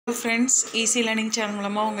Friends, easy learning channel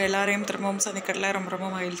மூலமாக உங்கள் எல்லாரையும் திரும்பவும் சந்திக்கிறதுல ரொம்ப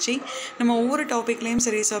மகிழ்ச்சி. நம்ம ஒவ்வொரு டாப்பிக்லேயும்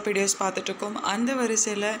சீரீஸ் ஆஃப் வீடியோஸ் பார்த்துட்ருக்கோம். அந்த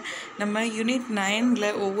வரிசையில் நம்ம யூனிட் 9ல்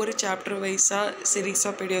ஒவ்வொரு சாப்டர் வைஸாக சீரீஸ்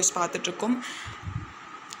ஆஃப் வீடியோஸ் பார்த்துட்ருக்கோம்.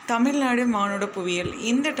 தமிழ்நாடு மானுட புவியியல்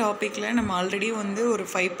இந்த டாப்பிக்கில் நம்ம ஆல்ரெடி ஒரு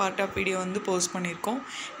 5 பார்ட் ஆஃப் வீடியோ போஸ்ட் பண்ணியிருக்கோம்.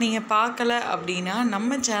 நீங்கள் பார்க்கல அப்படின்னா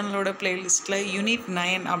நம்ம சேனலோட ப்ளேலிஸ்ட்டில் யூனிட்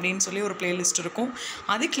 9 அப்படின்னு சொல்லி ஒரு ப்ளேலிஸ்ட் இருக்கும்.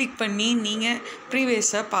 அது கிளிக் பண்ணி நீங்கள்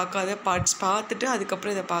ப்ரீவியஸாக பார்க்காத பார்ட்ஸ் பார்த்துட்டு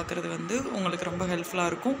அதுக்கப்புறம் இதை பார்க்குறது உங்களுக்கு ரொம்ப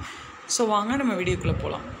ஹெல்ப்ஃபுல்லாக இருக்கும். ஸோ வாங்க நம்ம வீடியோக்குள்ளே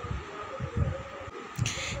போகலாம்.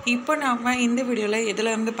 இப்போ நாம் இந்த வீடியோவில்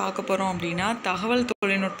எதுலேருந்து பார்க்க போகிறோம் அப்படின்னா தகவல்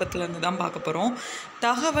தொழில்நுட்பத்துலேருந்து தான் பார்க்க போகிறோம்.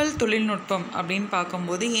 தகவல் தொழில்நுட்பம் அப்படின்னு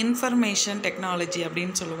பார்க்கும்போது இன்ஃபர்மேஷன் டெக்னாலஜி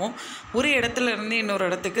அப்படின்னு சொல்லுவோம். ஒரு இடத்துல இருந்து இன்னொரு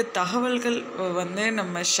இடத்துக்கு தகவல்கள்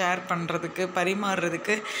நம்ம ஷேர் பண்ணுறதுக்கு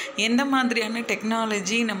பரிமாறுறதுக்கு எந்த மாதிரியான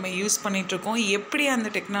டெக்னாலஜி நம்ம யூஸ் பண்ணிகிட்ருக்கோம், எப்படி அந்த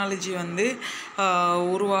டெக்னாலஜி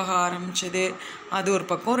உருவாக ஆரம்பிச்சது அது ஒரு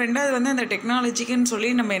பக்கம். ரெண்டாவது அந்த டெக்னாலஜிக்குன்னு சொல்லி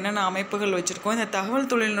நம்ம என்னென்ன அமைப்புகள் வச்சுருக்கோம், இந்த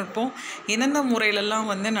தகவல் தொழில்நுட்பம் எந்தெந்த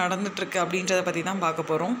முறையிலெல்லாம் நடந்துகிட்ருக்கு அப்படின்றத பற்றி தான் பார்க்க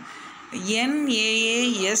போகிறோம்.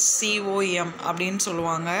 NAASCOM அப்படின்னு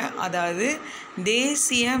சொல்லுவாங்க. அதாவது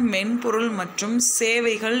தேசிய மென்பொருள் மற்றும்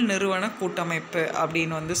சேவைகள் நிறுவன கூட்டமைப்பு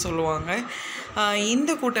அப்படின்னு சொல்லுவாங்க. இந்த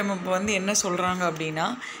கூட்டமைப்பு என்ன சொல்கிறாங்க அப்படின்னா,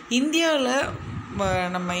 இந்தியாவில்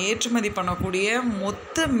நம்ம ஏற்றுமதி பண்ணக்கூடிய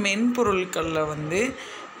மொத்த மென்பொருட்களில்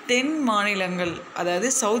தென் மாநிலங்கள், அதாவது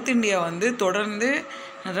சவுத் இந்தியா தொடர்ந்து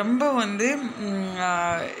ரொம்ப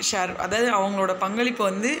ஷேர், அதாவது அவங்களோட பங்களிப்பு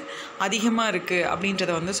அதிகமாக இருக்குது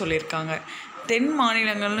அப்படின்றத சொல்லியிருக்காங்க. தென்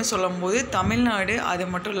மாநிலங்கள்னு சொல்லும்போது தமிழ்நாடு, அது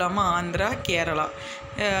மட்டும் இல்லாமல் ஆந்திரா, கேரளா,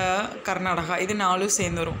 கர்நாடகா, இது 4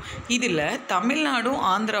 சேர்ந்து வரும். இதில் தமிழ்நாடும்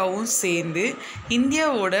ஆந்திராவும் சேர்ந்து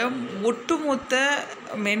இந்தியாவோட ஒட்டுமொத்த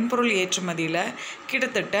மென்பொருள் ஏற்றுமதியில்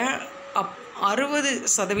கிட்டத்தட்ட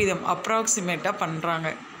 60% அப்ராக்சிமேட்டாக பண்ணுறாங்க.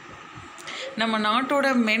 நம்ம நாட்டோட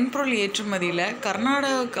மென்பொருள் ஏற்றுமதியில்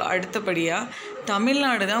கர்நாடகாவுக்கு அடுத்தபடியாக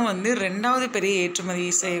தமிழ்நாடு தான் 2வது பெரிய ஏற்றுமதி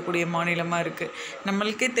செய்யக்கூடிய மாநிலமாக இருக்குது.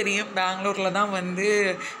 நம்மளுக்கே தெரியும், பெங்களூரில் தான்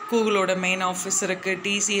கூகுளோட மெயின் ஆஃபீஸ் இருக்குது,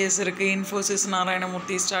 TCS இருக்குது, இன்ஃபோசிஸ்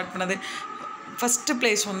நாராயணமூர்த்தி ஸ்டார்ட் பண்ணது. ஃபஸ்ட்டு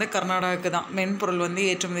பிளேஸ் கர்நாடகாவுக்கு தான் மென்பொருள்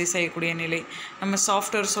ஏற்றுமதி செய்யக்கூடிய நிலை. நம்ம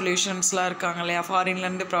சாஃப்ட்வேர் சொல்யூஷன்ஸ்லாம் இருக்காங்க இல்லையா,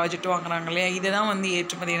 ஃபாரின்லேருந்து ப்ராஜெக்ட் வாங்குறாங்க இல்லையா, இதை தான்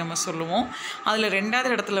ஏற்றுமதி நம்ம சொல்லுவோம். அதில் 2வது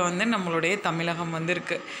இடத்துல நம்மளுடைய தமிழகம்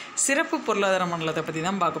இருக்குது. சிறப்பு பொருளாதார மண்டலத்தை பற்றி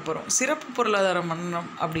தான் பார்க்க போகிறோம். சிறப்பு பொருளாதார மண்டலம்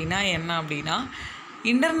அப்படின்னா என்ன அப்படின்னா,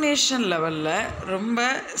 இன்டர்நேஷ்னல் லெவலில் ரொம்ப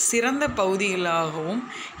சிறந்த பகுதிகளாகவும்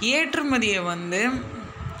ஏற்றுமதியை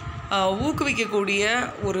ஊக்குவிக்கக்கூடிய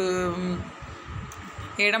ஒரு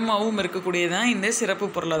இடமாகவும் இருக்கக்கூடியதான் இந்த சிறப்பு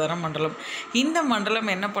பொருளாதார மண்டலம். இந்த மண்டலம்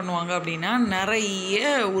என்ன பண்ணுவாங்க அப்படின்னா, நிறைய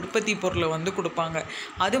உற்பத்தி பொருளை கொடுப்பாங்க.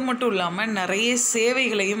 அது மட்டும் இல்லாமல் நிறைய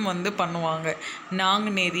சேவைகளையும் பண்ணுவாங்க.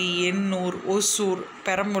 நாங்குநேரி, எண்ணூர், ஒசூர்,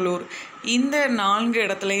 பெரம்பலூர், இந்த 4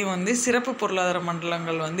 இடத்துலையும் சிறப்பு பொருளாதார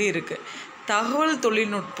மண்டலங்கள் இருக்குது. தகவல்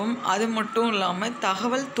தொழில்நுட்பம், அது மட்டும் இல்லாமல்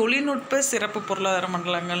தகவல் தொழில்நுட்ப சிறப்பு பொருளாதார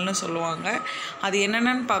மண்டலங்கள்னு சொல்லுவாங்க. அது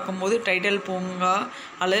என்னென்னு பார்க்கும்போது டைடல் பூங்கா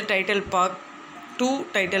அல்லது டைடல் பார்க் 2,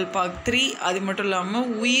 டைடல் பார்க் 3, அது மட்டும் இல்லாமல்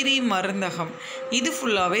உயிரி மருந்தகம், இது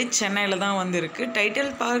ஃபுல்லாகவே சென்னையில் தான் இருக்குது.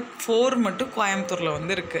 டைடல் பார்க் 4 மட்டும்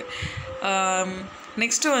கோயம்புத்தூரில் இருக்குது.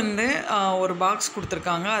 நெக்ஸ்ட்டு ஒரு பாக்ஸ்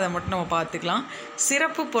கொடுத்துருக்காங்க, அதை மட்டும் நம்ம பார்த்துக்கலாம்.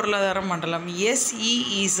 சிறப்பு பொருளாதார மண்டலம்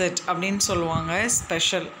SEZ அப்படின்னு சொல்லுவாங்க.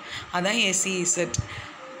 ஸ்பெஷல், அதான் SEZ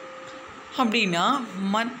அப்படின்னா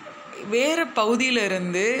வேறு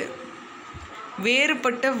பகுதியிலிருந்து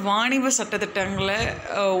வேறுபட்ட வாணிப சட்டத்திட்டங்களை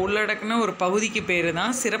உள்ளடக்கின ஒரு பகுதிக்கு பேர்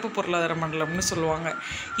தான் சிறப்பு பொருளாதார மண்டலம்னு சொல்லுவாங்க.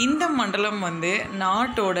 இந்த மண்டலம்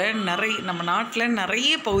நம்ம நாட்டில்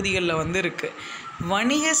நிறைய பகுதிகளில் இருக்குது.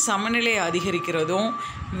 வணிக சமநிலை அதிகரிக்கிறதும்,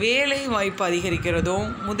 வேலை வாய்ப்பு அதிகரிக்கிறதும்,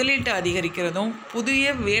 முதலீட்டை அதிகரிக்கிறதும்,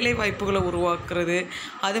 புதிய வேலை வாய்ப்புகளை உருவாக்குறது,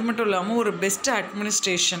 அது மட்டும் இல்லாமல் ஒரு பெஸ்ட்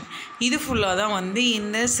அட்மினிஸ்ட்ரேஷன், இது ஃபுல்லாக தான்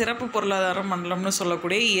இந்த சிறப்பு பொருளாதார மண்டலம்னு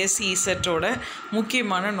சொல்லக்கூடிய SEZோட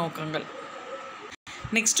முக்கியமான நோக்கங்கள்.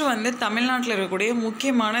 நெக்ஸ்ட்டு தமிழ்நாட்டில் இருக்கக்கூடிய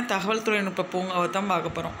முக்கியமான தகவல் தொழில்நுட்ப பூங்காவை தான் பார்க்க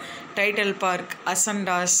போகிறோம். டைடல் பார்க்,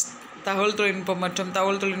 அசண்டாஸ், தகவல் தொழில்நுட்பம் மற்றும்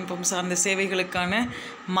தகவல் தொழில்நுட்பம் சார்ந்த சேவைகளுக்கான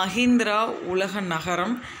மஹிந்திரா உலக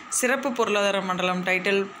நகரம், சிறப்பு பொருளாதார மண்டலம்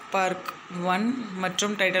டைடல் பார்க் 1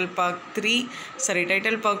 மற்றும் டைடல் பார்க்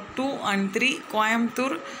 2 and 3,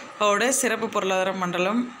 கோயம்புத்தூரோட சிறப்பு பொருளாதார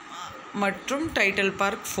மண்டலம் மற்றும் டைடல்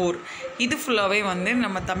பார்க் 4, இது ஃபுல்லாகவே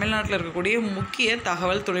நம்ம தமிழ்நாட்டில் இருக்கக்கூடிய முக்கிய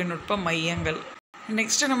தகவல் தொழில்நுட்ப மையங்கள்.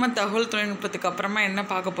 நெக்ஸ்ட்டு நம்ம தகவல் தொழில்நுட்பத்துக்கு அப்புறமா என்ன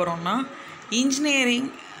பார்க்க போகிறோம்னா, இன்ஜினியரிங்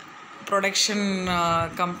ப்ரொடக்ஷன்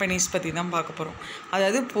கம்பெனிஸ் பற்றி தான் பார்க்க போகிறோம்.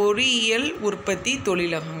 அதாவது பொறியியல் உற்பத்தி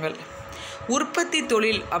தொழிலகங்கள். உற்பத்தி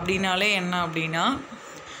தொழில் அப்படின்னாலே என்ன அப்படின்னா,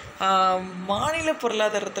 மாநில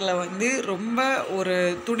பொருளாதாரத்தில் வந்து ரொம்ப ஒரு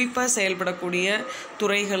துடிப்பாக செயல்படக்கூடிய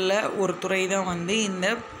துறைகளில் ஒரு துறை தான் வந்து இந்த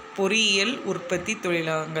பொறியியல் உற்பத்தி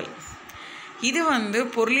தொழிலகங்கள். இது வந்து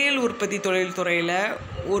பொருளியல் உற்பத்தி தொழில்துறையில்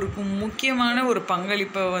ஒரு முக்கியமான ஒரு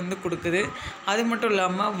பங்களிப்பை வந்து கொடுக்குது. அது மட்டும்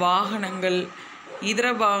இல்லாமல் வாகனங்கள், இதர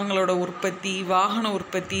பாகங்களோட உற்பத்தி, வாகன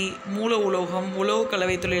உற்பத்தி, மூல உலோகம், உலோக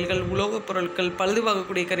கலவை தொழில்கள், உலோகப் பொருட்கள்,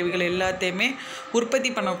 பழுதுபார்க்கக்கூடிய கருவிகள் எல்லாத்தையுமே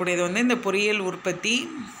உற்பத்தி பண்ணக்கூடியது வந்து இந்த பொறியியல் உற்பத்தி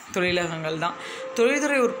தொழிலகங்கள் தான்.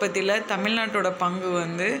 தொழில்துறை உற்பத்தியில் தமிழ்நாட்டோட பங்கு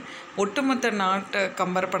வந்து ஒட்டுமொத்த நாட்டை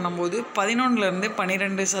கம்பேர் பண்ணும்போது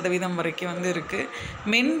 11-12% வரைக்கும் வந்து இருக்குது.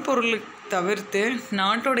 மென்பொருள் தவிர்த்து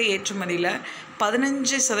நாட்டோட ஏற்றுமதியில்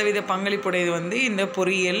 15% பங்களிப்புடையது வந்து இந்த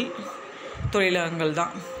பொறியியல் தொழிலகங்கள்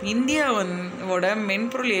தான். இந்தியாவோட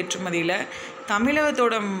மென்பொருள் ஏற்றுமதியில்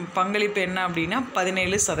தமிழகத்தோட பங்களிப்பு என்ன அப்படின்னா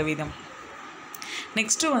 17%.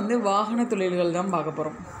 நெக்ஸ்ட்டு வந்து வாகன தொழில்கள் தான் பார்க்க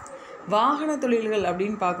போகிறோம். வாகன தொழில்கள்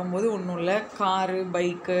அப்படின்னு பார்க்கும்போது ஒன்றும் இல்லை, காரு,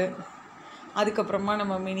 பைக்கு, அதுக்கப்புறமா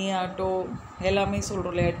நம்ம மினி ஆட்டோ எல்லாமே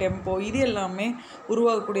சொல்கிறோம் இல்லையா, டெம்போ, இது எல்லாமே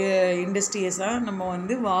உருவாகக்கூடிய இண்டஸ்ட்ரீஸாக நம்ம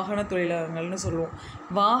வந்து வாகன தொழிலகங்கள்னு சொல்லுவோம்.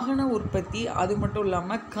 வாகன உற்பத்தி, அது மட்டும்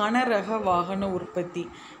இல்லாமல் கனரக வாகன உற்பத்தி,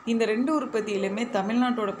 இந்த 2 உற்பத்தியிலுமே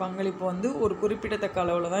தமிழ்நாட்டோட பங்களிப்பு வந்து ஒரு குறிப்பிடத்தக்க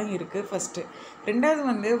அளவில் தான் இருக்குது ஃபஸ்ட்டு. ரெண்டாவது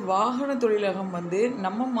வந்து வாகன தொழிலகம் வந்து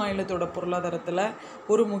நம்ம மாநிலத்தோட பொருளாதாரத்தில்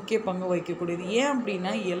ஒரு முக்கிய பங்கு வகிக்கக்கூடியது. ஏன்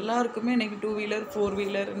அப்படின்னா எல்லாருக்குமே இன்றைக்கி 2 வீலர் 4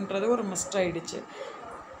 வீலர்ன்றது ஒரு மஸ்ட் ஆகிடுச்சு.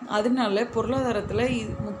 அதனால பொருளாதாரத்தில்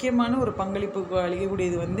முக்கியமான ஒரு பங்களிப்பு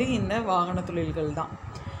அளிக்கக்கூடியது வந்து இந்த வாகன தொழில்கள் தான்.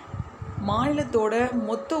 மாநிலத்தோட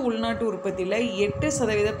மொத்த உள்நாட்டு உற்பத்தியில்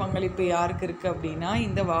 8% பங்களிப்பு யாருக்கு இருக்குது அப்படின்னா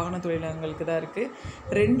இந்த வாகன தொழிலகங்களுக்கு தான் இருக்குது.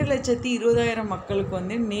 2,20,000 மக்களுக்கு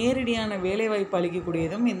வந்து நேரடியான வேலைவாய்ப்பு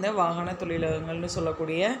அளிக்கக்கூடியதும் இந்த வாகன தொழிலகங்கள்னு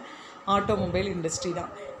சொல்லக்கூடிய ஆட்டோமொபைல் இண்டஸ்ட்ரி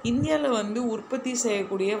தான். இந்தியாவில் வந்து உற்பத்தி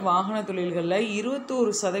செய்யக்கூடிய வாகன தொழில்களில்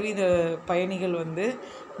 21% பயணிகள் வந்து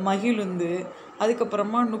மகிழுந்து,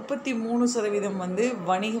 அதுக்கப்புறமா 33% வந்து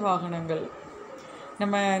வணிக வாகனங்கள்,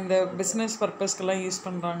 நம்ம இந்த பிஸ்னஸ் பர்பஸ்க்கெல்லாம் யூஸ்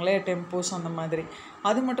பண்ணுறாங்களே டெம்போஸ் அந்த மாதிரி.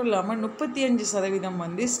 அது மட்டும் இல்லாமல் 35%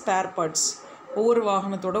 வந்து ஸ்பேர் பார்ட்ஸ், ஒவ்வொரு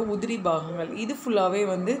வாகனத்தோட உதிரி பாகங்கள், இது ஃபுல்லாகவே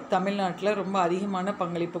வந்து தமிழ்நாட்டில் ரொம்ப அதிகமான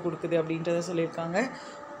பங்களிப்பு கொடுக்குது அப்படின்றத சொல்லியிருக்காங்க.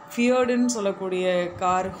 ஃபியர்டுன்னு சொல்லக்கூடிய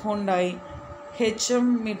car, Hyundai, HM,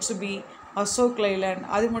 மிட்சுபி, Ashok Leyland,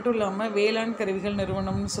 அது மட்டும் இல்லாமல் வேளாண் கருவிகள்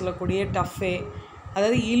நிறுவனம்னு சொல்லக்கூடிய டஃபே,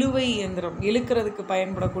 அதாவது இழுவை இயந்திரம், இழுக்கிறதுக்கு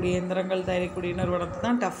பயன்படக்கூடிய இயந்திரங்கள் தயாரிக்கக்கூடிய நிறுவனத்தை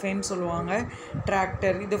தான் டஃபேன்னு சொல்லுவாங்க.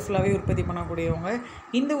 டிராக்டர், இது ஃபுல்லாகவே உற்பத்தி பண்ணக்கூடியவங்க.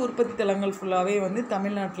 இந்த உற்பத்தி தளங்கள் ஃபுல்லாகவே வந்து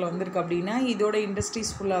தமிழ்நாட்டில் வந்துருக்கு அப்படின்னா இதோட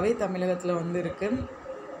இண்டஸ்ட்ரீஸ் ஃபுல்லாகவே தமிழகத்தில் வந்து இருக்குது.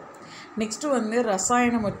 நெக்ஸ்ட்டு வந்து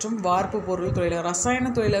ரசாயன மற்றும் வார்ப்பு பொருள் தொழிலகம். ரசாயன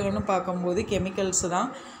தொழிலகம்னு பார்க்கும்போது கெமிக்கல்ஸு தான்.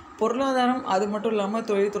 பொருளாதாரம், அது மட்டும் இல்லாமல்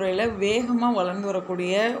தொழில்துறையில் வேகமாக வளர்ந்து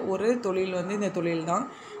வரக்கூடிய ஒரு தொழில் வந்து இந்த தொழில் தான்.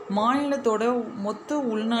 மாநிலத்தோட மொத்த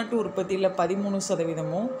உள்நாட்டு உற்பத்தியில்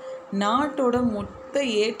 13%, நாட்டோட மொத்த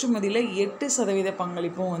ஏற்றுமதியில் 8%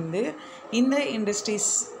 பங்களிப்பும் வந்து இந்த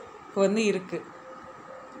இண்டஸ்ட்ரீஸ்க்கு வந்து இருக்குது.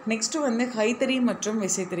 நெக்ஸ்ட்டு வந்து கைத்தறி மற்றும்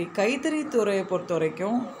விசைத்தறி. கைத்தறி துறையை பொறுத்த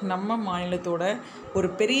வரைக்கும் நம்ம மாநிலத்தோட ஒரு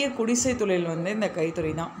பெரிய குடிசை தொழில் வந்து இந்த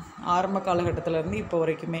கைத்தறி தான். ஆரம்ப காலகட்டத்திலேருந்து இப்போ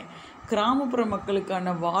வரைக்குமே கிராமப்புற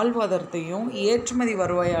மக்களுக்கான வாழ்வாதாரத்தையும் ஏற்றுமதி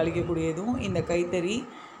வருவாயை அளிக்கக்கூடியதும் இந்த கைத்தறி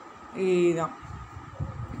தான்.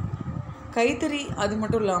 கைத்தறி, அது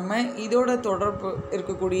மட்டும் இல்லாமல் இதோட தொடர்பு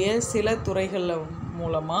இருக்கக்கூடிய சில துறைகளில்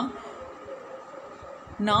மூலமாக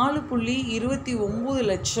 4.29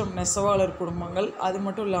 லட்சம் நெசவாளர் குடும்பங்கள், அது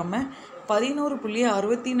மட்டும் இல்லாமல்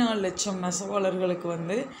 11.64 லட்சம் நெசவாளர்களுக்கு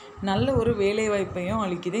வந்து நல்ல ஒரு வேலைவாய்ப்பையும்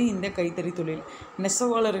அளிக்குது இந்த கைத்தறி தொழில்.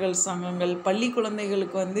 நெசவாளர்கள் சங்கங்கள், பள்ளி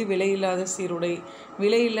குழந்தைகளுக்கு வந்து விலையில்லாத சீருடை,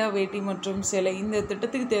 விலையில்லா வேட்டி மற்றும் சேலை, இந்த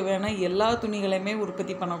திட்டத்துக்கு தேவையான எல்லா துணிகளையுமே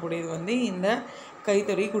உற்பத்தி பண்ணக்கூடியது வந்து இந்த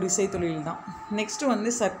கைத்தறி குடிசை தொழில் தான். நெக்ஸ்ட்டு வந்து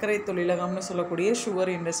சர்க்கரை தொழிலகம்னு சொல்லக்கூடிய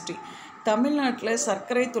சுகர் இண்டஸ்ட்ரி. தமிழ்நாட்டில்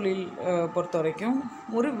சர்க்கரை தொழில் பொறுத்த வரைக்கும்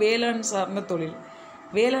ஒரு வேளாண் சார்ந்த தொழில்.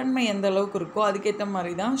 வேளாண்மை எந்த அளவுக்கு இருக்கோ அதுக்கேற்ற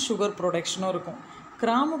மாதிரி தான் சுகர் ப்ரொடக்ஷனும் இருக்கும்.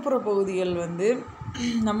 கிராமப்புற பகுதிகள் வந்து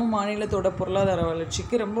நம்ம மாநிலத்தோட பொருளாதார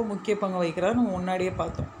வளர்ச்சிக்கு ரொம்ப முக்கிய பங்கு வகிக்கிறதா நம்ம முன்னாடியே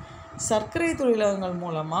பார்த்தோம். சர்க்கரை தொழிலகங்கள்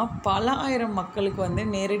மூலமாக பல ஆயிரம் மக்களுக்கு வந்து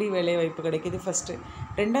நேரடி வேலைவாய்ப்பு கிடைக்கிது ஃபஸ்ட்டு.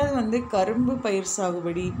 ரெண்டாவது வந்து கரும்பு பயிர்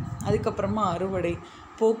சாகுபடி, அதுக்கப்புறமா அறுவடை,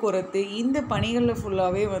 போக்குவரத்து, இந்த பணிகளில்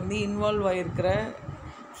ஃபுல்லாகவே வந்து இன்வால்வ் ஆகிருக்கிற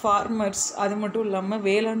ஃபார்மர்ஸ், அது மட்டும் இல்லாமல்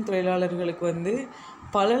வேளாண் தொழிலாளர்களுக்கு வந்து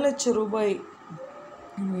பல லட்சம் ரூபாய்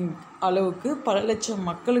அளவுக்கு பல லட்சம்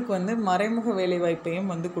மக்களுக்கு வந்து மறைமுக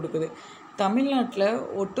வேலைவாய்ப்பையும் வந்து கொடுக்குது. தமிழ்நாட்டில்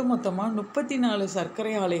ஒட்டுமொத்தமாக 34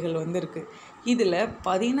 சர்க்கரை ஆலைகள் வந்து இருக்குது. இதில்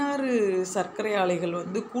 16 சர்க்கரை ஆலைகள்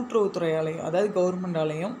வந்து கூட்டுறவுத்துறை ஆலையும், அதாவது கவர்மெண்ட்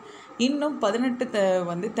ஆலையும், இன்னும் 18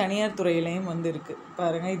 வந்து தனியார் துறையிலையும் வந்து இருக்குது.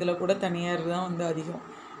 பாருங்கள், இதில் கூட தனியார் தான் வந்து அதிகம்.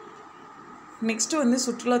 நெக்ஸ்ட்டு வந்து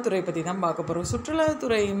சுற்றுலாத்துறை பற்றி தான் பார்க்க போகிறோம்.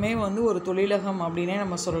 சுற்றுலாத்துறையுமே வந்து ஒரு தொழிலகம் அப்படின்னே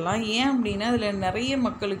நம்ம சொல்லலாம். ஏன் அப்படின்னா அதில் நிறைய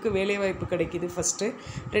மக்களுக்கு வேலைவாய்ப்பு கிடைக்கிது ஃபஸ்ட்டு.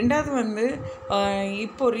 ரெண்டாவது வந்து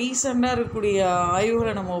இப்போது ரீசெண்டாக இருக்கக்கூடிய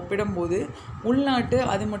ஆய்வுகளை நம்ம ஒப்பிடும்போது உள்நாட்டு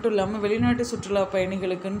அது மட்டும் இல்லாமல் வெளிநாட்டு சுற்றுலா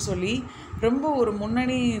பயணிகளுக்குன்னு சொல்லி ரொம்ப ஒரு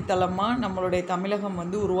முன்னணி தளமாக நம்மளுடைய தமிழகம்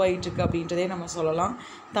வந்து உருவாகிட்டுருக்கு அப்படின்றதே நம்ம சொல்லலாம்.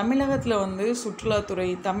 தமிழகத்தில் வந்து சுற்றுலாத்துறை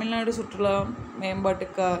தமிழ்நாடு சுற்றுலா மேம்பாட்டு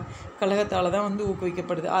கழகத்தால் தான் வந்து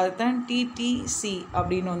ஊக்குவிக்கப்படுது. அதுதான் டிடிசி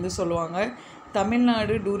அப்படின்னு வந்து சொல்லுவாங்க,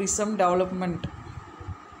 தமிழ்நாடு டூரிசம் டெவலப்மெண்ட்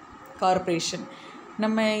கார்ப்பரேஷன்.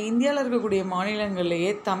 நம்ம இந்தியாவில் இருக்கக்கூடிய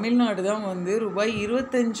மாநிலங்கள்லேயே தமிழ்நாடு தான் வந்து ரூபாய்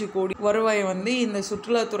 25 கோடி வருவாயை வந்து இந்த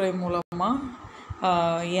சுற்றுலாத்துறை மூலமாக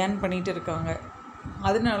ஏர்ன் பண்ணிகிட்டு இருக்காங்க.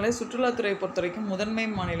 அதனால சுற்றுலாத்துறை பொறுத்த வரைக்கும் முதன்மை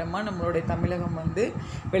மாநிலமாக நம்மளுடைய தமிழகம் வந்து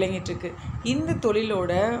விளங்கிட்டுருக்கு. இந்த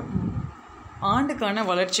தொழிலோட ஆண்டுக்கான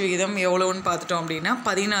வளர்ச்சி விகிதம் எவ்வளோன்னு பார்த்துட்டோம் அப்படின்னா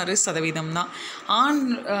 16% தான்.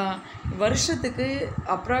 வருஷத்துக்கு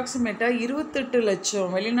அப்ராக்சிமேட்டாக 28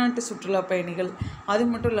 லட்சம் வெளிநாட்டு சுற்றுலா பயணிகள், அது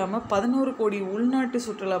மட்டும் இல்லாமல் 11 கோடி உள்நாட்டு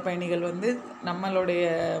சுற்றுலா பயணிகள் வந்து நம்மளுடைய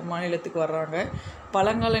மாநிலத்துக்கு வர்றாங்க.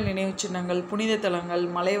 பழங்கால நினைவு சின்னங்கள், புனித தலங்கள்,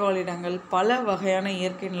 மலைவாழிடங்கள், பல வகையான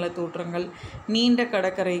இயற்கை நில தோற்றங்கள், நீண்ட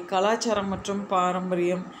கடற்கரை, கலாச்சாரம் மற்றும்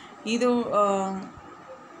பாரம்பரியம், இதோ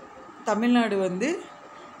தமிழ்நாடு வந்து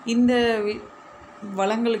இந்த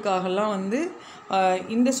வளங்களுக்காகலாம் வந்து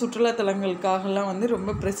இந்த சுற்றுலாத்தலங்களுக்காகலாம் வந்து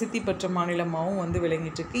ரொம்ப பிரசித்தி பெற்ற மாநிலமாகவும் வந்து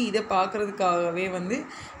விளங்கிட்டுருக்கு. இதை பார்க்குறதுக்காகவே வந்து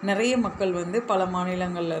நிறைய மக்கள் வந்து பல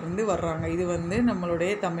மாநிலங்கள்லேருந்து வர்றாங்க. இது வந்து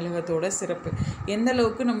நம்மளுடைய தமிழகத்தோட சிறப்பு. எந்த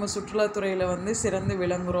அளவுக்கு நம்ம சுற்றுலாத்துறையில் வந்து சிறந்து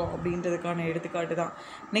விளங்குகிறோம் அப்படின்றதுக்கான எடுத்துக்காட்டு தான்.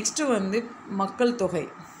 நெக்ஸ்ட்டு வந்து மக்கள் தொகை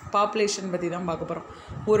பாப்புலேஷன் பற்றி தான் பார்க்க போகிறோம்.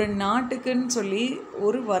 ஒரு நாட்டுக்குன்னு சொல்லி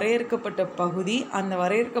ஒரு வரையறுக்கப்பட்ட பகுதி, அந்த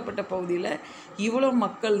வரையறுக்கப்பட்ட பகுதியில் இவ்வளோ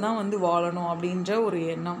மக்கள் தான் வந்து வாழணும் அப்படின்ற ஒரு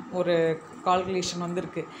எண்ணம், ஒரு கால்குலேஷன் வந்து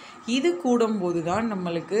இருக்குது. இது கூடும்போது தான்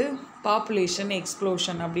நம்மளுக்கு பாப்புலேஷன்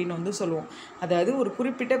எக்ஸ்ப்ளோஷன் அப்படின்னு வந்து சொல்லுவோம். அதாவது ஒரு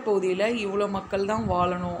குறிப்பிட்ட பகுதியில் இவ்வளோ மக்கள் தான்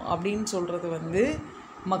வாழணும் அப்படின்னு சொல்கிறது வந்து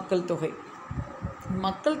மக்கள் தொகை.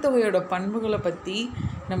 மக்கள் தொகையோட பண்புகளை பற்றி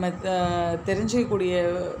நம்ம தெரிஞ்சிக்கக்கூடிய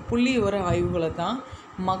புள்ளி விவர ஆய்வுகளை தான்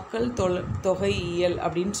மக்கள் தொகையியல்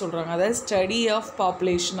அப்படின்னு சொல்கிறாங்க. அதாவது ஸ்டடி ஆஃப்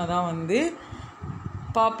பாப்புலேஷனை தான் வந்து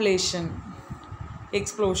பாப்புலேஷன்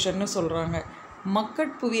எக்ஸ்ப்ளோஷன்னு சொல்கிறாங்க.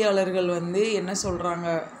 மக்கட்புவியாளர்கள் வந்து என்ன சொல்கிறாங்க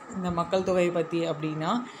இந்த மக்கள் தொகையை பற்றி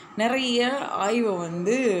அப்படின்னா, நிறைய ஆய்வை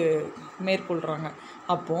வந்து மேற்கொள்கிறாங்க.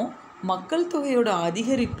 அப்போது மக்கள் தொகையோட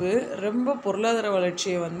அதிகரிப்பு ரொம்ப பொருளாதார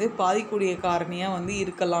வளர்ச்சியை வந்து பாதிக்கூடிய காரணியாக வந்து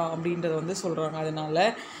இருக்கலாம் அப்படின்றத வந்து சொல்கிறாங்க. அதனால்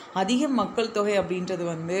அதிக மக்கள் தொகை அப்படின்றது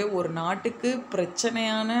வந்து ஒரு நாட்டுக்கு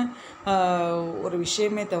பிரச்சனையான ஒரு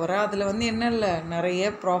விஷயமே தவிர அதில் வந்து என்ன இல்லை, நிறைய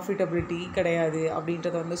ப்ராஃபிட்டபிலிட்டி கிடையாது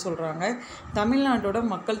அப்படின்றத வந்து சொல்கிறாங்க. தமிழ்நாட்டோட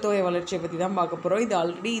மக்கள் தொகை வளர்ச்சியை பற்றி தான் பார்க்க போகிறோம். இது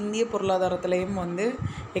ஆல்ரெடி இந்திய பொருளாதாரத்துலேயும் வந்து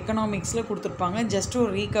எக்கனாமிக்ஸில் கொடுத்துருப்பாங்க. ஜஸ்ட்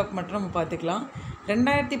ஒரு ரீகாப் மட்டும் நம்ம பார்த்துக்கலாம்.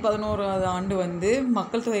 2011 ஆண்டு வந்து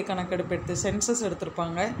மக்கள் தொகை கணக்கெடுப்பு எடுத்து சென்சஸ்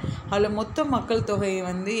எடுத்திருப்பாங்க. அதில் மொத்த மக்கள் தொகை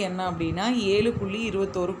வந்து என்ன அப்படின்னா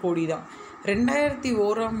 7.21 கோடி தான்.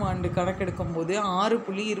 2001 ஆண்டு கணக்கெடுக்கும் போது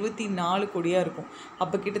 6.24 கோடியாக இருக்கும்.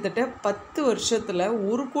 அப்போ கிட்டத்தட்ட 10 வருஷத்தில்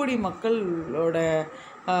 1 கோடி மக்களோட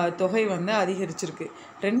தொகை வந்து அதிகரிச்சிருக்கு.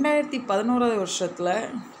 2011 வருஷத்தில்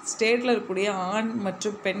ஸ்டேட்டில் இருக்கக்கூடிய ஆண்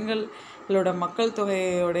மற்றும் பெண்களோட மக்கள்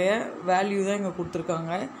தொகையோடைய வேல்யூ தான் இங்கே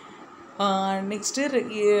கொடுத்துருக்காங்க. நெக்ஸ்ட்டு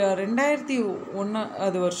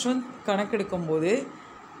 2001 வருஷம் கணக்கெடுக்கும்போது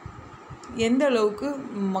எந்த அளவுக்கு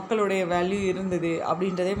மக்களுடைய வேல்யூ இருந்தது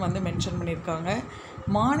அப்படின்றதே வந்து மென்ஷன் பண்ணியிருக்காங்க.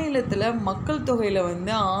 மாநிலத்தில் மக்கள் தொகையில்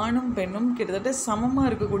வந்து ஆணும் பெண்ணும் கிட்டத்தட்ட சமமாக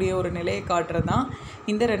இருக்கக்கூடிய ஒரு நிலையை காட்டுறது தான்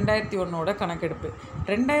இந்த 2001 கணக்கெடுப்பு.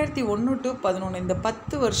 2001 to 2011 இந்த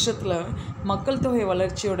 10 வருஷத்தில் மக்கள் தொகை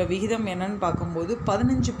வளர்ச்சியோட விகிதம் என்னன்னு பார்க்கும்போது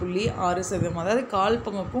 15.6%, அதாவது கால்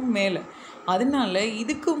பங்குக்கும் மேலே. அதனால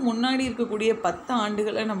இதுக்கு முன்னாடி இருக்கக்கூடிய 10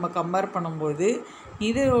 ஆண்டுகளை நம்ம கம்பேர் பண்ணும்போது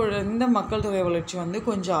இந்த மக்கள் தொகை வளர்ச்சி வந்து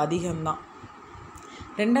கொஞ்சம் அதிகம்தான்.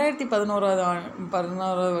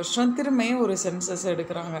 2011 வருஷம் திரும்பியும் ஒரு சென்சஸ்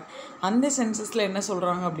எடுக்கிறாங்க. அந்த சென்சஸில் என்ன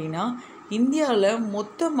சொல்கிறாங்க அப்படின்னா, இந்தியாவில்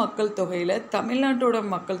மொத்த மக்கள் தொகையில் தமிழ்நாட்டோட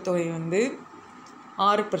மக்கள் தொகை வந்து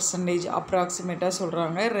 6% அப்ராக்சிமேட்டாக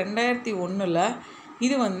சொல்கிறாங்க. 2001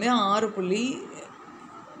 இது வந்து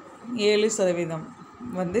 6.7%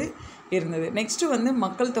 வந்து இருந்தது. நெக்ஸ்ட்டு வந்து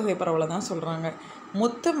மக்கள் தொகை பரவலை தான் சொல்கிறாங்க.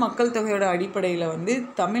 மொத்த மக்கள் தொகையோட அடிப்படையில் வந்து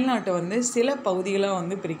தமிழ்நாட்டை வந்து சில பகுதிகளாக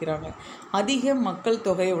வந்து பிரிக்கிறாங்க. அதிக மக்கள்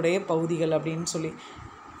தொகையுடைய பகுதிகள் அப்படின்னு சொல்லி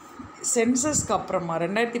சென்சஸ்க்கு அப்புறமா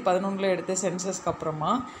 2011 எடுத்த சென்சஸ்க்கு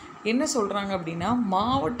அப்புறமா என்ன சொல்கிறாங்க அப்படின்னா,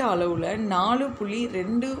 மாவட்ட அளவில்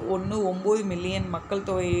 4.219 மில்லியன் மக்கள்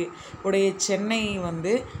தொகை உடைய சென்னை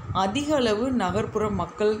வந்து அதிக அளவு நகர்ப்புற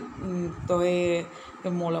மக்கள் தொகை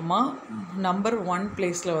மூலமாக நம்பர் 1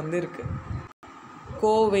 பிளேஸில் வந்து இருக்குது.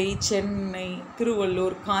 கோவை, சென்னை,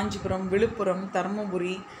 திருவள்ளூர், காஞ்சிபுரம், விழுப்புரம்,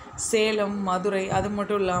 தருமபுரி, சேலம், மதுரை, அது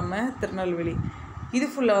மட்டும் இல்லாமல் திருநெல்வேலி. இது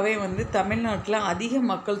ஃபுல்லாகவே வந்து தமிழ்நாட்டில் அதிக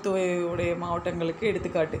மக்கள் தொகையுடைய மாவட்டங்களுக்கு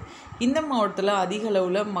எடுத்துக்காட்டு. இந்த மாவட்டத்தில் அதிக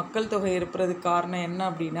அளவில் மக்கள் தொகை இருப்பதுக்கு காரணம் என்ன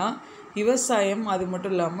அப்படின்னா விவசாயம், அது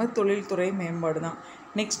மட்டும் இல்லாமல் தொழில்துறை மேம்பாடு தான்.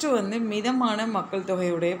 நெக்ஸ்ட்டு வந்து மிதமான மக்கள்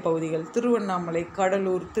தொகையுடைய பகுதிகள் திருவண்ணாமலை,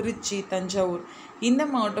 கடலூர், திருச்சி, தஞ்சாவூர். இந்த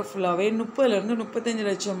மாவட்டம் ஃபுல்லாகவே 30லேருந்து 35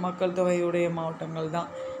 லட்சம் மக்கள் தொகையுடைய மாவட்டங்கள் தான்.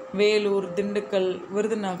 வேலூர், திண்டுக்கல்,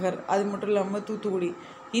 விருதுநகர், அது மட்டும் இல்லாமல் தூத்துக்குடி.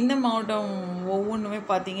 இந்த மாவட்டம் ஒவ்வொன்றுமே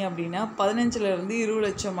பார்த்திங்க அப்படின்னா 15லேருந்து 20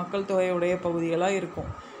 லட்சம் மக்கள் தொகையுடைய பகுதிகளாக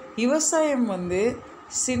இருக்கும். விவசாயம் வந்து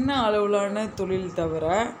சின்ன அளவிலான தொழில் தவிர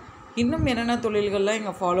இன்னும் என்னென்ன தொழில்கள்லாம்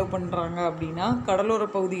இங்கே ஃபாலோ பண்ணுறாங்க அப்படின்னா கடலோர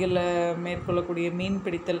பகுதிகளில் மேற்கொள்ளக்கூடிய மீன்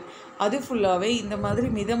பிடித்தல், அது ஃபுல்லாகவே இந்த மாதிரி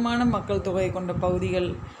மிதமான மக்கள் தொகை கொண்ட பகுதிகள்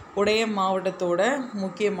உடைய மாவட்டத்தோட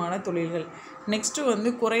முக்கியமான தொழில்கள். நெக்ஸ்ட்டு வந்து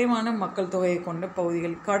குறைவான மக்கள் தொகையை கொண்ட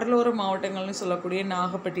பகுதிகள் கடலோர மாவட்டங்கள்னு சொல்லக்கூடிய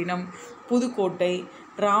நாகப்பட்டினம், புதுக்கோட்டை,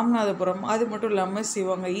 ராமநாதபுரம், அது மட்டும் இல்லாமல்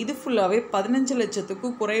சிவகங்கை. இது ஃபுல்லாகவே 15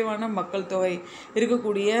 லட்சத்துக்கும் குறைவான மக்கள் தொகை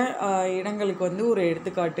இருக்கக்கூடிய இடங்களுக்கு வந்து ஒரு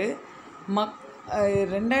எடுத்துக்காட்டு.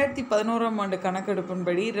 2011ஆம் ஆண்டு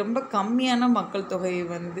கணக்கெடுப்பின்படி ரொம்ப கம்மியான மக்கள் தொகை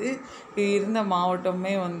வந்து இருந்த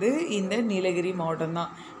மாவட்டமே வந்து இந்த நீலகிரி மாவட்டம்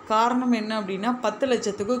தான். காரணம் என்ன அப்படின்னா 10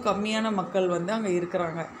 லட்சத்துக்கும் கம்மியான மக்கள் வந்து அங்கே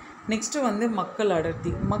இருக்கிறாங்க. நெக்ஸ்ட்டு வந்து மக்கள்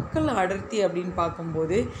அடர்த்தி அப்படின்னு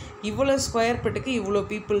பார்க்கும்போது இவ்வளோ ஸ்கொயர் ஃபீட்டுக்கு இவ்வளோ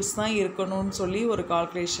பீப்புள்ஸ் தான் இருக்கணும்னு சொல்லி ஒரு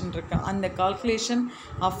கால்குலேஷன் இருக்கு. அந்த கால்குலேஷன்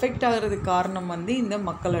அஃபெக்ட் ஆகிறதுக்கு காரணம் வந்து இந்த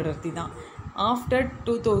மக்கள் அடர்த்தி தான். ஆஃப்டர்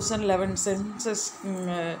 2011 சென்சஸ்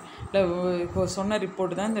சொன்ன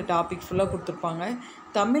ரிப்போர்ட் தான் இந்த டாபிக் ஃபுல்லாக கொடுத்துருப்பாங்க.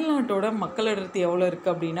 தமிழ்நாட்டோட மக்கள் அடர்த்தி எவ்வளோ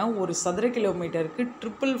இருக்குது அப்படின்னா ஒரு சதுர கிலோமீட்டருக்கு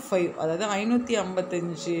 555, அதாவது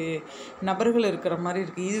 555 நபர்கள் இருக்கிற மாதிரி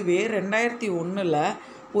இருக்குது. இதுவே 2001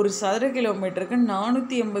 ஒரு சதுர கிலோமீட்டருக்கு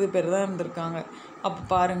 480 பேர் தான் இருந்திருக்காங்க. அப்போ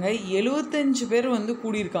பாருங்கள், 75 பேர் வந்து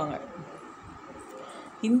கூடியிருக்காங்க.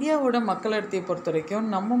 இந்தியாவோட மக்கள் அடர்த்தியை பொறுத்த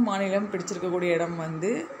வரைக்கும் நம்ம மாநிலம் பிடிச்சிருக்கக்கூடிய இடம்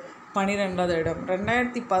வந்து 12வது இடம்.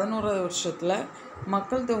 2011 வருஷத்தில்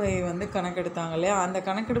மக்கள் தொகையை வந்து கணக்கெடுத்தாங்க இல்லையா, அந்த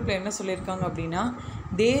கணக்கெடுப்பில் என்ன சொல்லியிருக்காங்க அப்படின்னா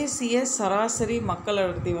தேசிய சராசரி மக்கள்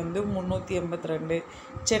அடர்த்தி வந்து 382.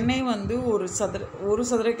 சென்னை வந்து ஒரு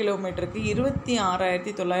சதுர கிலோமீட்டருக்கு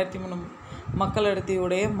 26,903 மக்கள்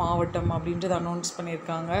அடர்த்தியுடைய மாவட்டம் அப்படின்றது அனௌன்ஸ்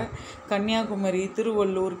பண்ணியிருக்காங்க. கன்னியாகுமரி,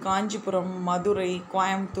 திருவள்ளூர், காஞ்சிபுரம், மதுரை,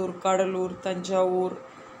 கோயம்புத்தூர், கடலூர், தஞ்சாவூர்,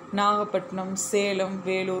 நாகப்பட்டினம், சேலம்,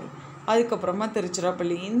 வேலூர், அதுக்கப்புறமா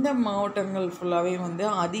திருச்சிராப்பள்ளி. இந்த மாவட்டங்கள் ஃபுல்லாகவே வந்து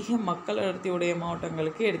அதிக மக்கள் அடர்த்தியுடைய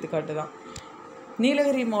மாவட்டங்களுக்கு எடுத்துக்காட்டு தான்.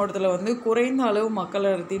 நீலகிரி மாவட்டத்தில் வந்து குறைந்த அளவு மக்கள்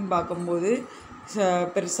அடர்த்தின்னு பார்க்கும்போது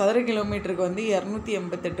சதுர கிலோமீட்டருக்கு வந்து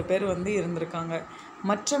 288 பேர் வந்து இருந்திருக்காங்க.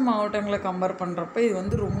 மற்ற மாவட்டங்களை கம்பேர் பண்ணுறப்ப இது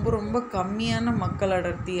வந்து ரொம்ப ரொம்ப கம்மியான மக்கள்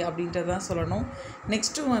அடர்த்தி அப்படின்றதான் சொல்லணும்.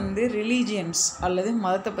 நெக்ஸ்ட்டு வந்து ரிலீஜியன்ஸ் அல்லது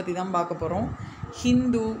மதத்தை பற்றி தான் பார்க்க போகிறோம்.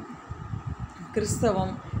 ஹிந்து,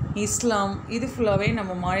 கிறிஸ்தவம், இஸ்லாம், இது ஃபுல்லாகவே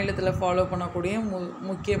நம்ம மாநிலத்தில் ஃபாலோ பண்ணக்கூடிய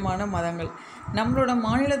முக்கியமான மதங்கள். நம்மளோட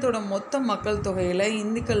மாநிலத்தோட மொத்த மக்கள் தொகையில்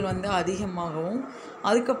இந்துக்கள் வந்து அதிகமாகவும்,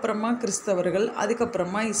 அதுக்கப்புறமா கிறிஸ்தவர்கள்,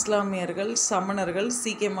 அதுக்கப்புறமா இஸ்லாமியர்கள், சமணர்கள்,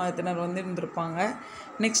 சீக்கிய மதத்தினர் வந்து இருந்திருப்பாங்க.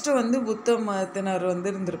 நெக்ஸ்ட்டு வந்து புத்த மதத்தினர் வந்து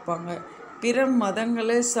இருந்திருப்பாங்க. பிற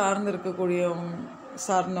மதங்களை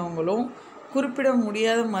சார்ந்தவங்களும் குறிப்பிட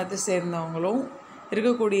முடியாத மதத்தை சேர்ந்தவங்களும்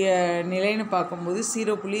இருக்கக்கூடிய நிலைன்னு பார்க்கும்போது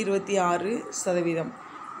 0.26%.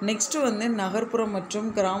 நெக்ஸ்ட்டு வந்து நகர்ப்புற மற்றும்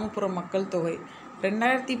கிராமப்புற மக்கள் தொகை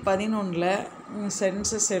 2011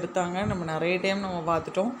 சென்சஸ் எடுத்தாங்க. நம்ம நிறைய டைம் நம்ம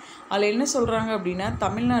பார்த்துட்டோம். அதில் என்ன சொல்கிறாங்க அப்படின்னா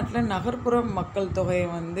தமிழ்நாட்டில் நகர்ப்புற மக்கள் தொகையை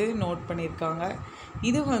வந்து நோட் பண்ணியிருக்காங்க.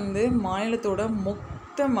 இது வந்து மாநிலத்தோட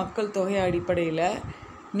மொத்த மக்கள் தொகை அடிப்படையில்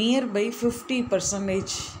நியர்பை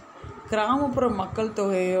 50%. கிராமப்புற மக்கள்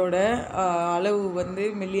தொகையோட அளவு வந்து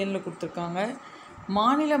மில்லியனில் கொடுத்துருக்காங்க.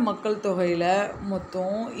 மாநில மக்கள் தொகையில்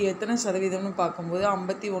மொத்தம் எத்தனை சதவீதம்னு பார்க்கும்போது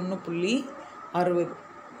 51.60.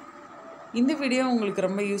 இந்த வீடியோ உங்களுக்கு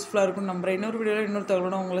ரொம்ப யூஸ்ஃபுல்லாக இருக்கும்னு நம்புகிறேன். இன்னொரு வீடியோவில் இன்னொரு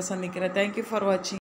தகவலோட உங்களை சந்திக்கிறேன். தேங்க்யூ ஃபார் வாட்சிங்.